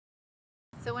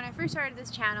So when I first started this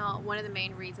channel, one of the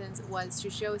main reasons was to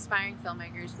show aspiring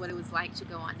filmmakers what it was like to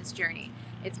go on this journey.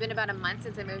 It's been about a month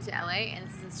since I moved to LA, and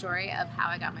this is a story of how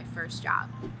I got my first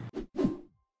job.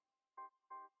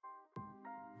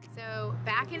 So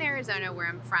back in Arizona, where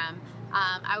I'm from,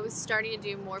 I was starting to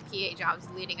do more PA jobs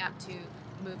leading up to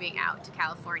moving out to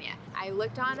California. I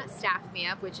looked on Staff Me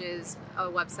Up, which is a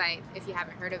website, if you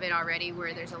haven't heard of it already,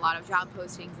 where there's a lot of job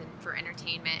postings for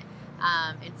entertainment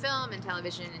in film and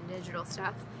television and digital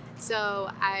stuff. So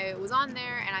I was on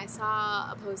there and I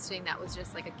saw a posting that was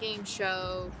just like a game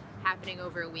show happening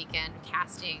over a weekend,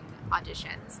 casting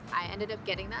auditions. I ended up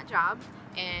getting that job,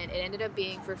 and it ended up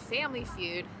being for Family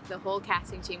Feud. The whole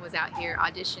casting team was out here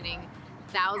auditioning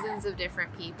thousands of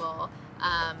different people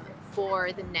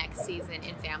for the next season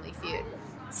in Family Feud.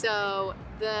 So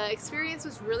the experience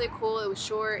was really cool. It was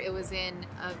short. It was in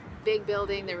a big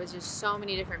building. There was just so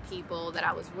many different people that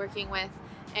I was working with.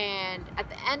 And at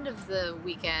the end of the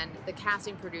weekend, the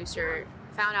casting producer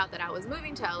found out that I was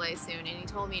moving to LA soon, and he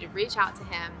told me to reach out to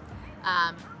him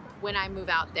when I move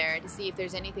out there to see if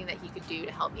there's anything that he could do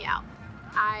to help me out.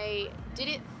 I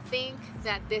didn't think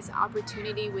that this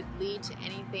opportunity would lead to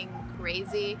anything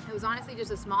crazy. It was honestly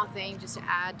just a small thing just to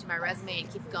add to my resume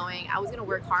and keep going. I was gonna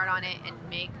work hard on it and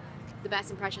make the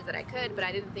best impressions that I could, but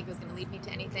I didn't think it was going to lead me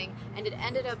to anything, and it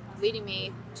ended up leading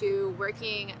me to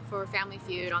working for Family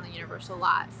Feud on the Universal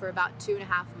lot for about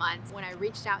 2.5 months. When I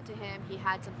reached out to him, he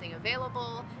had something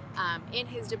available in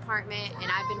his department,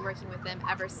 and I've been working with them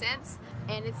ever since,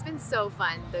 and it's been so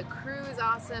fun. The crew is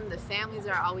awesome, the families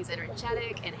are always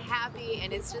energetic and happy,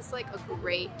 and it's just like a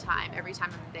great time every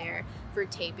time I'm there for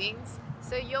tapings.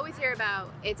 So you always hear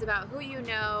it's about who you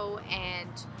know and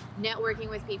networking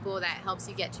with people that helps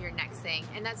you get to your next thing,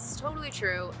 and that's totally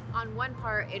true. On one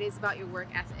part, it is about your work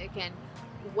ethic and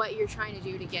what you're trying to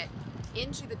do to get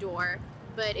into the door,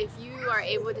 but if you are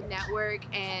able to network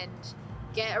and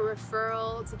get a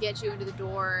referral to get you into the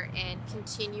door and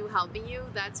continue helping you,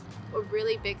 that's a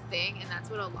really big thing, and that's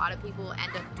what a lot of people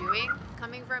end up doing.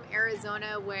 Coming from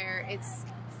Arizona, where it's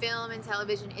film and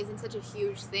television isn't such a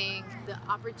huge thing, the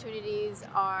opportunities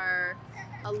are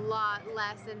a lot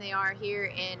less than they are here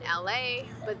in LA,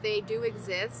 but they do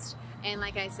exist. And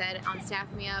like I said, on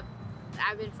Staff Me Up,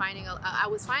 I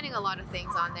was finding a lot of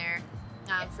things on there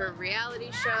for reality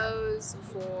shows,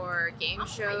 for game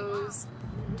shows,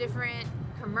 different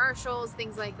commercials,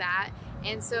 things like that.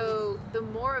 And so the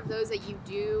more of those that you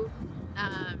do,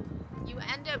 you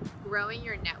end up growing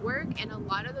your network, and a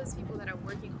lot of those people that are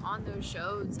working on those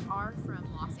shows are from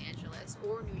Los Angeles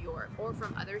or New York or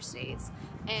from other states,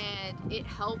 and it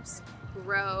helps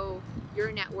grow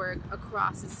your network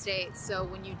across the states. So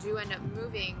when you do end up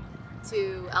moving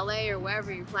to LA or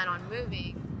wherever you plan on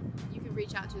moving, you can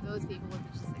reach out to those people,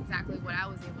 which is exactly what I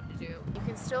was able to do. You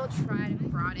can still try to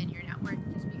broaden your network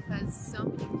just because so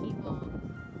many people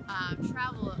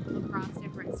travel across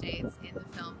different states in the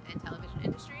film and television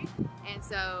industry, and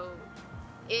so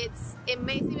it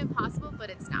may seem impossible, but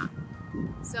it's not.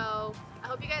 So I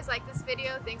hope you guys like this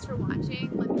video. Thanks for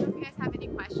watching. Let me know if you guys have any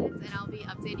questions, and I'll be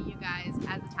updating you guys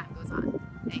as the time goes on.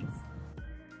 Thanks.